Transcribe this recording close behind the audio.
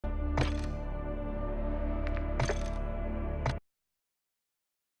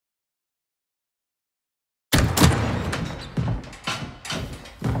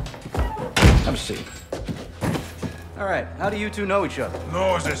see. All right, how do you two know each other?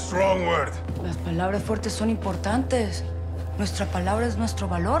 No is a strong word. Las palabras fuertes son importantes. Nuestra palabra es nuestro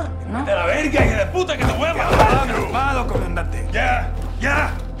valor, ¿no? ¡De la verga, hija de puta, que te voy a matar! ¡Calmado, comandante! ¡Ya!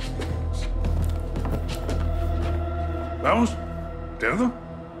 ¡Ya! ¿Vamos? ¿Cerdo?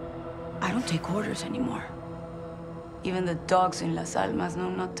 I don't take orders anymore. Even the dogs in Las Almas know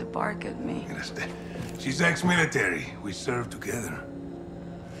not to bark at me. She's ex-military. We served together.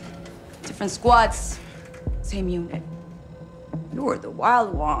 Different squads, same unit. You were the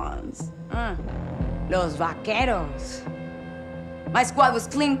wild ones. Los vaqueros. My squad was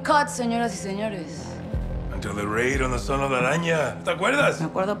clean cut, señoras y señores. Until the raid on the Son of la Araña. ¿Te acuerdas? Me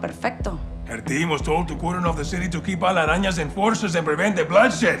acuerdo perfecto. Her team was told to cordon off the city to keep all Araña's enforcers and prevent the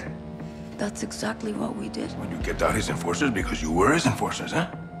bloodshed. That's exactly what we did. When you kept out his enforcers because you were his enforcers, huh?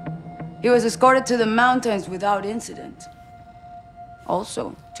 He was escorted to the mountains without incident.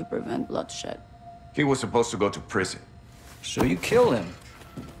 Also, to prevent bloodshed. He was supposed to go to prison. So you killed him,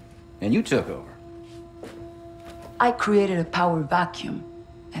 and you took over. I created a power vacuum,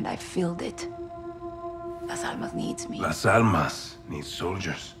 and I filled it. Las Almas needs me. Las Almas needs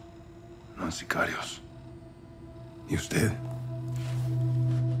soldiers, not sicarios. Y usted?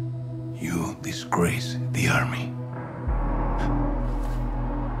 You disgrace the army.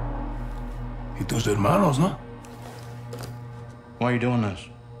 Y tus hermanos, ¿no? Why are you doing this?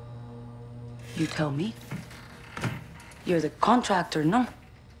 You tell me. You're the contractor, no?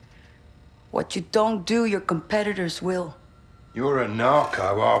 What you don't do, your competitors will. You're a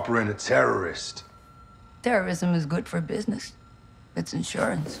narco harboring a terrorist. Terrorism is good for business. It's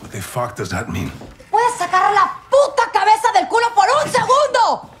insurance. What the fuck does that mean? ¡Puedes sacar la puta cabeza del culo por un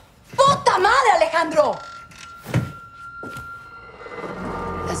segundo! ¡Puta madre, Alejandro!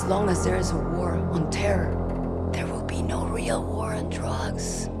 As long as there is a war on terror, there will be no real war on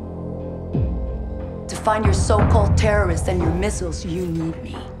drugs. To find your so-called terrorists and your missiles, you need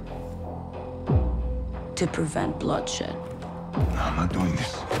me. To prevent bloodshed. No, I'm not doing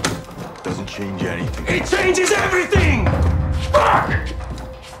this. Doesn't change anything. It changes everything! Fuck!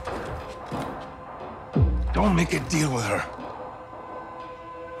 Don't make a deal with her.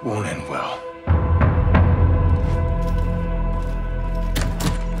 Won't end well.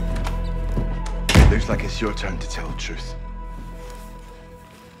 Looks like it's your turn to tell the truth.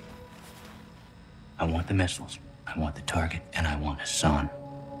 I want the missiles, I want the target, and I want Hassan.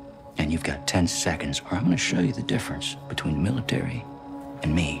 And you've got 10 seconds, or I'm gonna show you the difference between military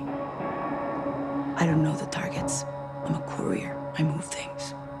and me. I don't know the targets. I'm a courier. I move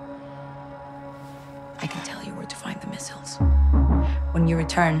things. I can tell you where to find the missiles. When you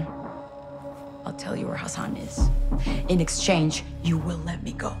return, I'll tell you where Hassan is. In exchange, you will let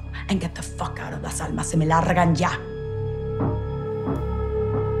me go and get the fuck out of Las Almas. Se me largan ya.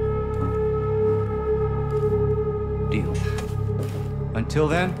 Deal. Until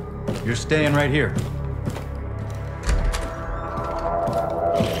then, you're staying right here.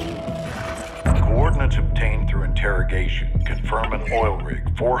 Coordinates obtained through interrogation confirm an oil rig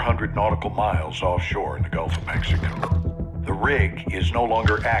 400 nautical miles offshore in the Gulf of Mexico. The rig is no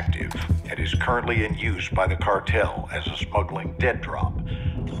longer active and is currently in use by the cartel as a smuggling dead drop.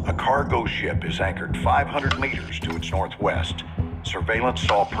 A cargo ship is anchored 500 meters to its northwest. Surveillance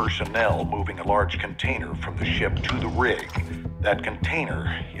saw personnel moving a large container from the ship to the rig. That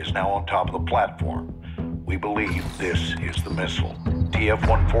container is now on top of the platform. We believe this is the missile.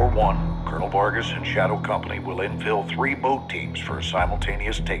 TF-141, Colonel Vargas and Shadow Company will infill 3 boat teams for a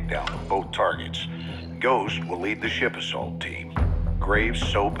simultaneous takedown of both targets. Ghost will lead the ship assault team. Graves,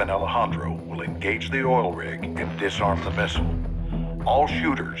 Soap, and Alejandro will engage the oil rig and disarm the missile. All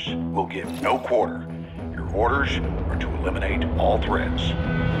shooters will give no quarter. Your orders are to eliminate all threats.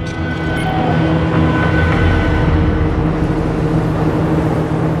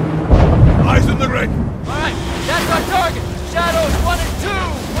 Eyes on the rig! All right, that's our target. Shadows 1 and 2.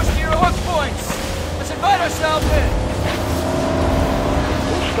 Push to your hook points. Let's invite ourselves in.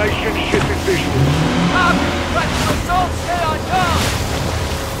 All stations shipping visual. Copy. Right to assault. Stay on guard.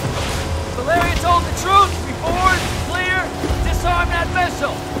 Valeria told the truth. We forward, clear, disarm that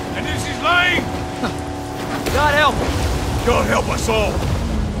missile. And this is lying? God help me. God help us all.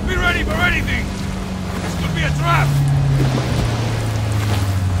 Be ready for anything. This could be a trap.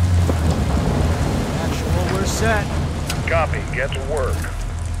 Actual, we're set. Copy. Get to work.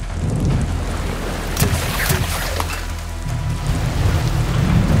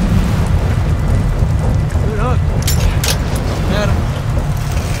 Good hook. Got him.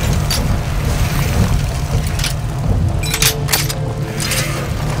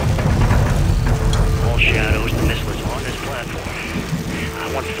 All Shadows, the missile is on this platform.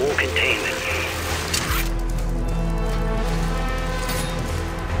 I want full containment.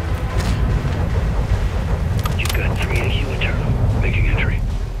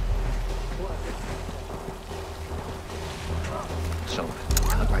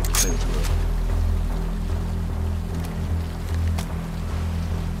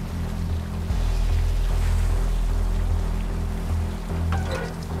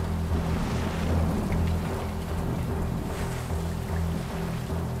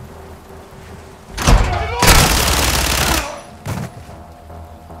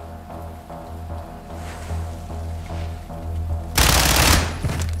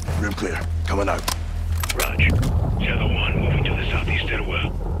 Room clear. Coming out. Raj. Shadow 1 moving to the southeast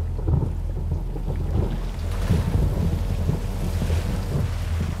stairwell.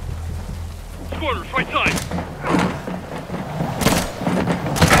 Quarters, right side.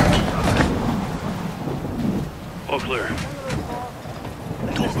 All clear.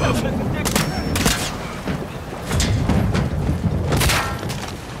 Door above.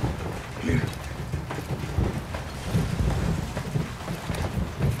 Clear.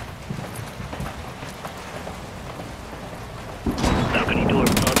 Balcony door on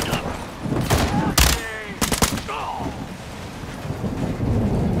top.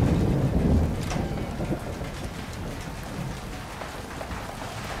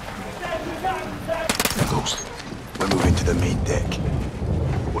 Ghost, we're moving to the main deck.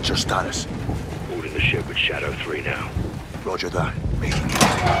 What's your status? Holding the ship with Shadow 3 now. Roger that. Making it.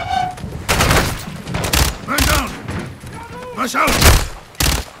 Man down! Rush out!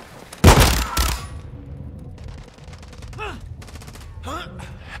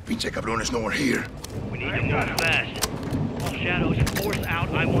 Pinche cabrones, nowhere here. We need to move fast. All Shadows, force out.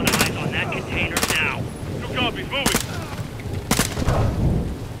 I want eyes on that container now. Two copies, moving.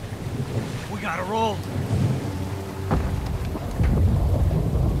 We gotta roll.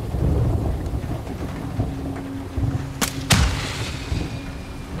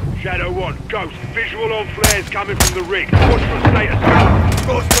 Shadow 1, Ghost. Visual on flares coming from the rig. Watch for status.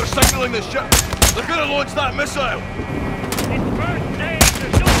 Ghost, we're signaling the ship. They're gonna launch that missile. It's first stage.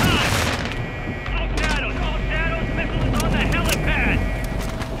 There's no time. All Shadows. Missile is on the helipad.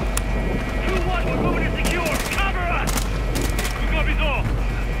 2-1, we're moving to secure. Cover us. Two copies all.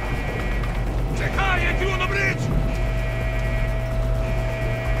 Czekaj, tu on the bridge!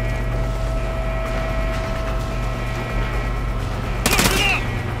 Listen up.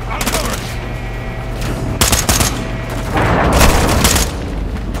 I'm covered.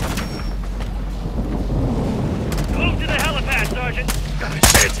 Move to the helipad, Sergeant.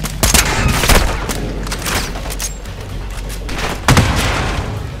 Shit!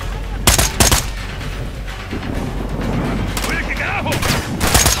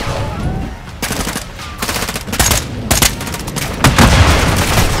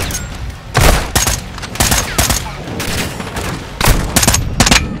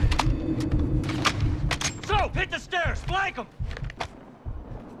 So, hit the stairs, flank them!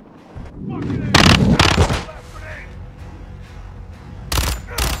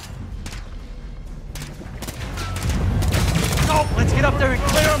 Go, let's get up there and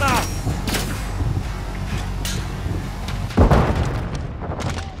clear them out!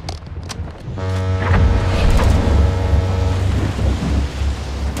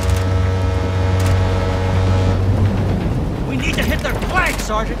 We need to hit their flank,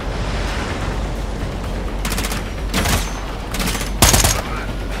 Sergeant!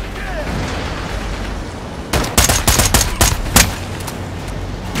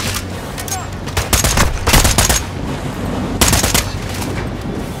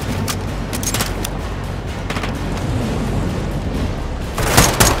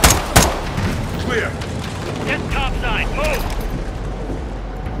 Get topside. Move.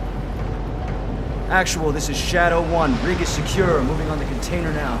 Actual, this is Shadow 1. Rig is secure. Moving on the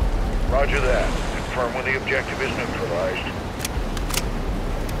container now. Roger that. Confirm when the objective is neutralized.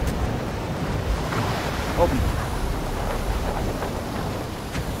 Open.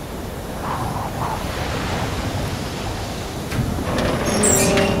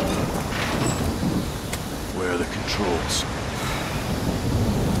 Where are the controls?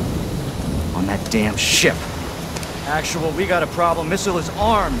 On that damn ship. Actual, we got a problem. Missile is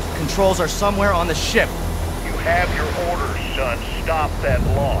armed. Controls are somewhere on the ship. You have your orders, son. Stop that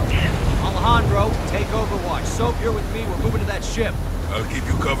launch. Alejandro, take Overwatch. Soap, you're with me. We're moving to that ship. I'll keep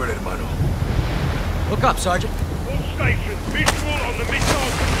you covered, hermano. Look up, Sergeant. All stations, visual on the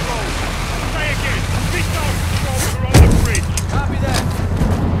missile controls. Say again, missile controls are on the bridge. Copy that.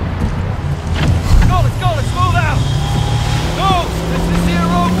 Let's move out. Ghost, this is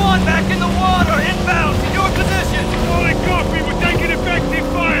 0-1, back in the water, inbound, to your position. Solid copy, we're taking effective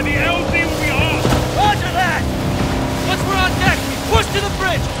fire. The LZ will be off. Roger that. Once we're on deck, we push to the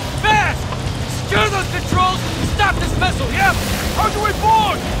bridge. Fast. Secure those controls. Stop this missile, yep. How do we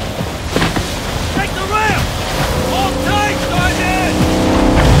board? Take the ramp. Hold tight, Sergeant.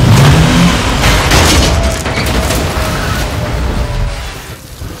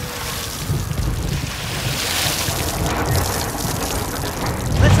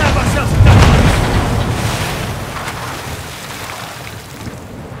 Let's have ourselves a duck.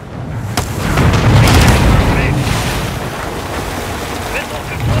 Missile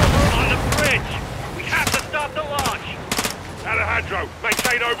controls are on the bridge. We have to stop the launch. Alejandro. Pedro.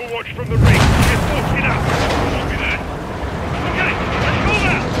 Maintain overwatch from the rig. Get posted up. Copy that. Okay, let's move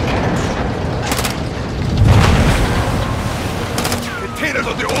out. Containers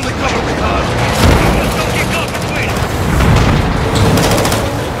are the only cover we have. Don't keep up between us.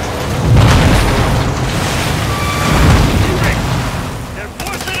 They're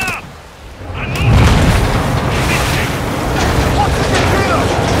forcing up. I'm moving. What's the container?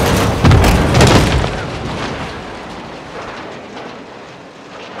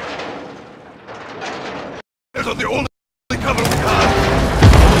 Those are the only cover we have.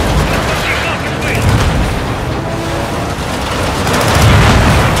 Keep up between us.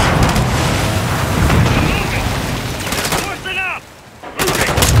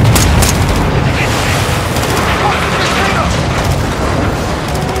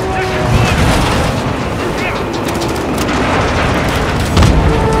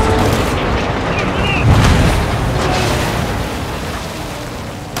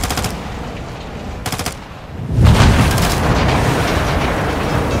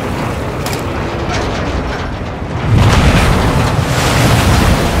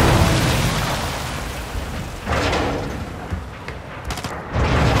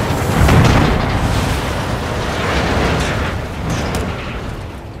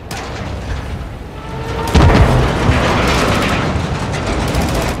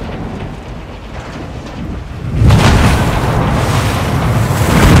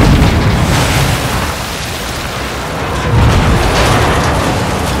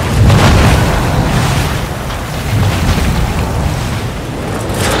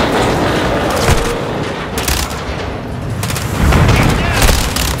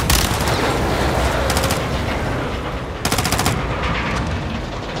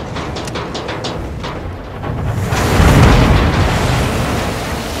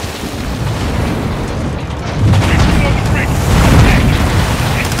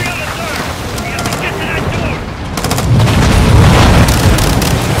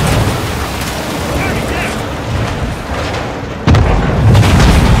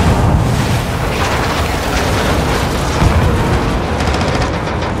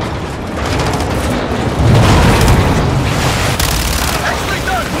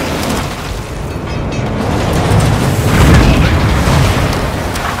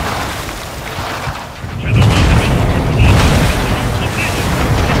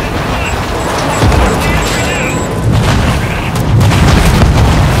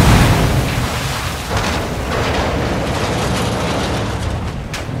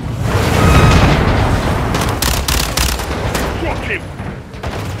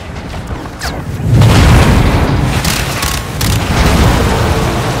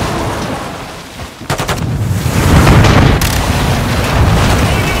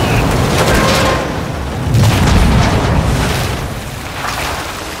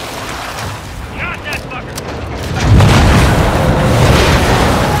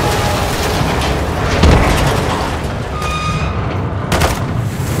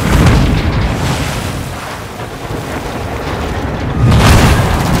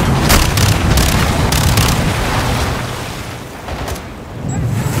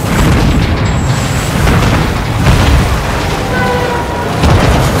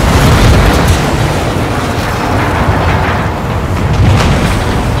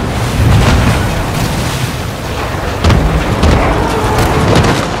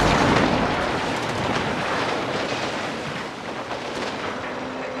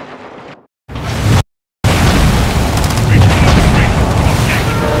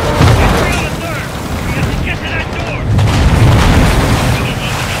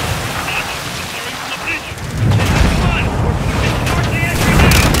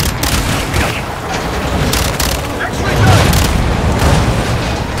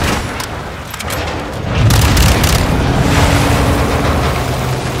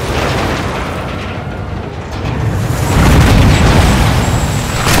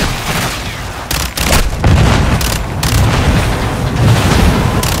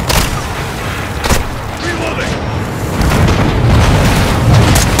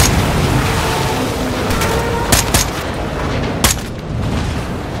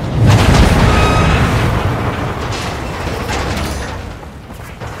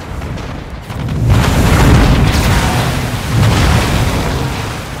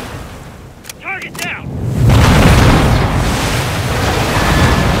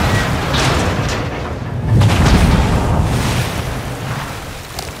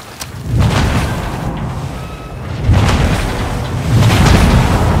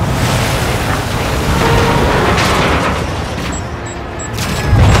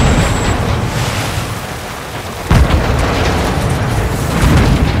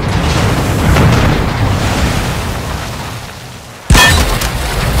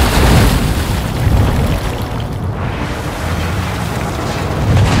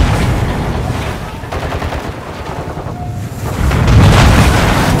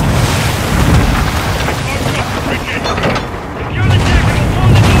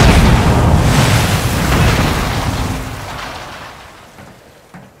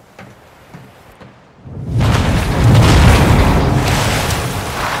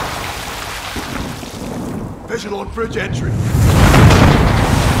 visual on bridge entry.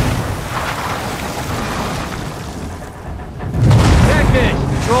 Check it.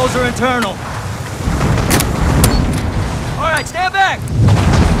 Controls are internal. All right, stand back.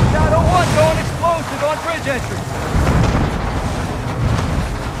 Shadow 1 going explosive on bridge entry.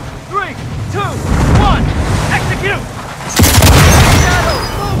 3, 2, 1, execute! Shadow,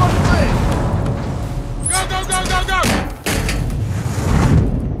 move on the bridge! Go, go, go, go, go!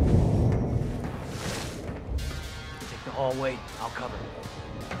 Take the hallway, I'll cover.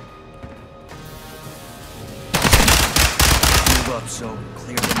 Move up, so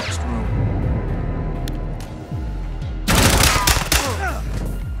clear the next room.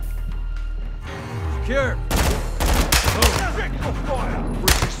 Secure.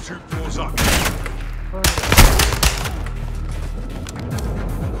 Bridge is 2 floors up.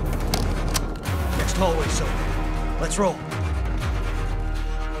 Next hallway, so let's roll.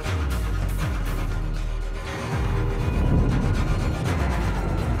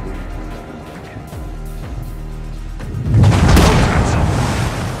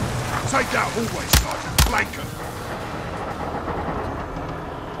 Take that hallway, Sergeant. Flank 'em.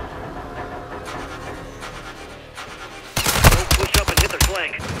 Push up and hit their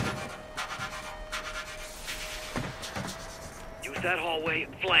flank. Use that hallway,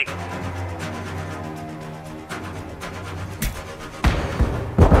 flank.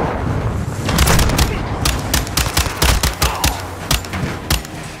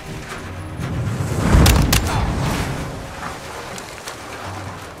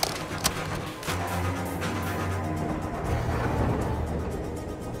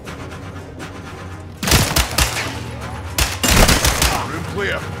 Room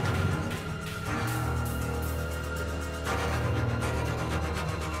clear.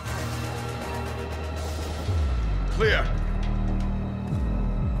 Clear.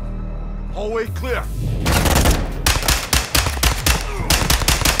 Hallway clear.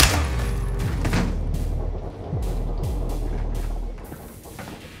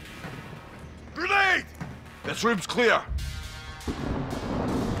 Grenade! This room's clear.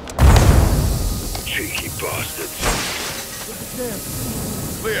 Cheeky bastards.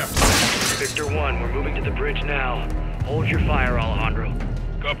 Clear. Victor 1, we're moving to the bridge now. Hold your fire, Alejandro.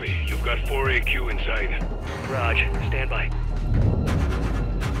 Copy. You've got 4 AQ inside. Raj, stand by.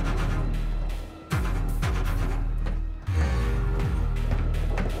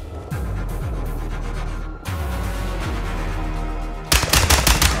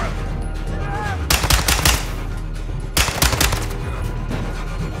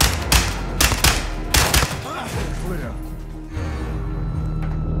 Clear.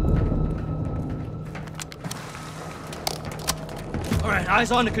 All right,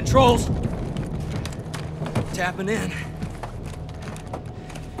 eyes on the controls. Tapping in.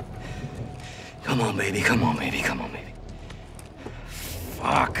 Come on, baby, come on, baby, come on, baby.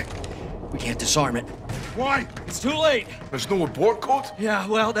 Fuck. We can't disarm it. Why? It's too late. There's no abort code? Yeah,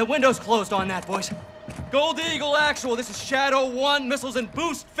 well, that window's closed on that, boys. Gold Eagle Actual, this is Shadow 1, missiles in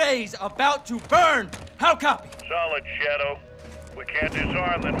boost phase, about to burn. How copy? Solid, Shadow. If we can't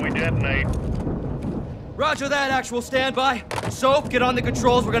disarm, then we detonate. Roger that, Actual, standby. Soap, get on the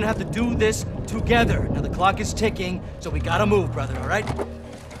controls. We're gonna have to do this together. Now, the clock is ticking, so we gotta move, brother, all right?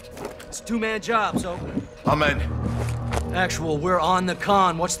 It's a two-man job, so... I'm in. Actual, we're on the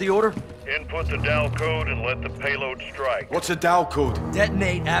con. What's the order? Input the DAL code and let the payload strike. What's a DAL code?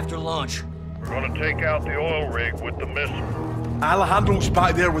 Detonate after launch. We're gonna take out the oil rig with the missile. Alejandro's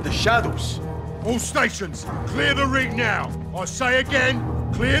back there with the shadows. All stations, clear the rig now. I say again,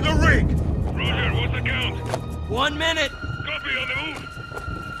 clear the rig. Roger, what's the count? 1 minute. Copy, on the move.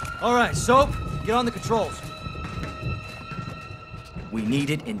 All right, Soap, get on the controls. We need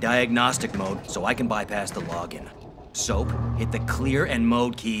it in diagnostic mode so I can bypass the login. Soap, hit the clear and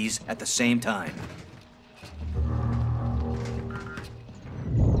mode keys at the same time.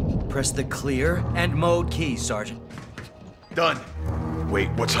 Press the clear and mode keys, Sergeant. Done. Wait,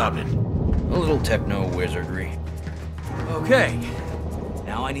 what's happening? A little techno wizardry. Okay.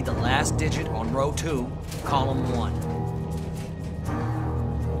 Now I need the last digit on row 2, column 1.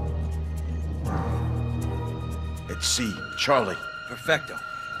 It's C. Charlie. Perfecto.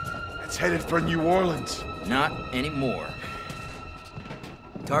 It's headed for New Orleans. Not anymore.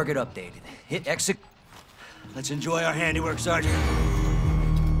 Target updated. Hit exit. Let's enjoy our handiwork, Sergeant.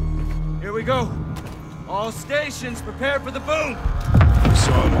 Here we go. All stations, prepare for the boom.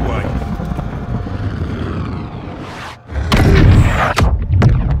 Saw it away.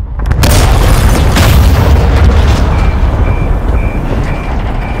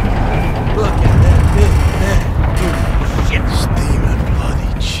 Look at that big shit. Steaming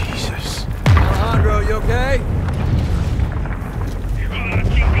bloody Jesus. Alejandro, you okay?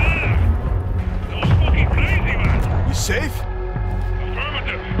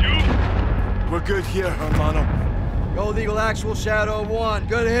 We're good here, hermano. Gold Eagle Actual Shadow 1.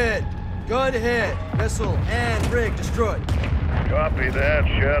 Good hit. Good hit. Missile and rig destroyed. Copy that,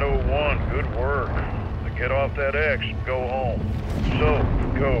 Shadow 1. Good work. Now get off that X and go home. So,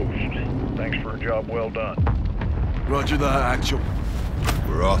 Ghost, thanks for a job well done. Roger that, Actual.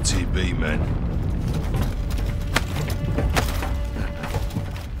 We're RTB, men.